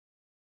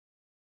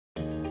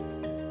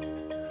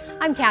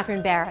I'm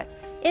Catherine Barrett.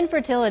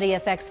 Infertility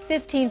affects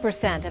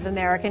 15% of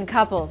American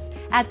couples.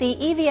 At the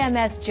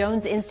EVMS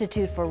Jones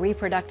Institute for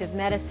Reproductive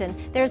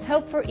Medicine, there's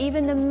hope for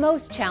even the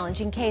most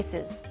challenging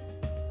cases.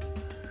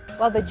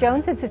 Well, the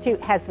Jones Institute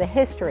has the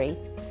history,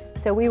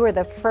 so we were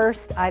the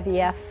first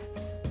IVF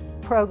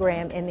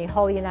program in the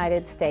whole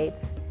United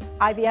States.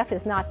 IVF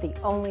is not the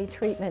only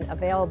treatment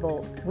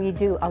available. We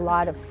do a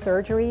lot of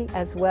surgery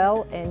as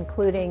well,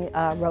 including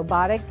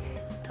robotic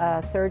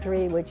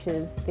surgery, which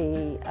is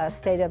the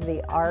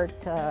state-of-the-art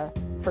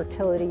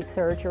fertility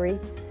surgery.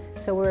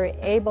 So we're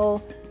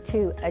able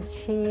to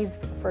achieve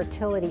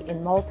fertility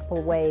in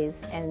multiple ways,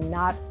 and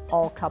not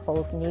all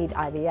couples need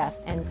IVF.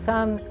 And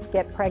some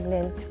get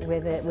pregnant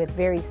with it with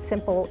very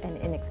simple and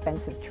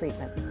inexpensive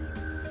treatments.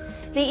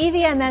 The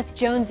EVMS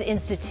Jones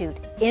Institute,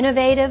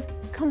 innovative,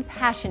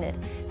 compassionate,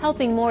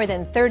 helping more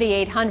than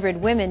 3,800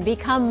 women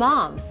become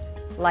moms,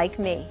 like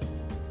me.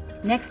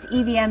 Next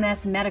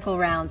EVMS Medical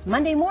Rounds,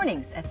 Monday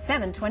mornings at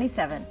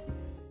 7:27.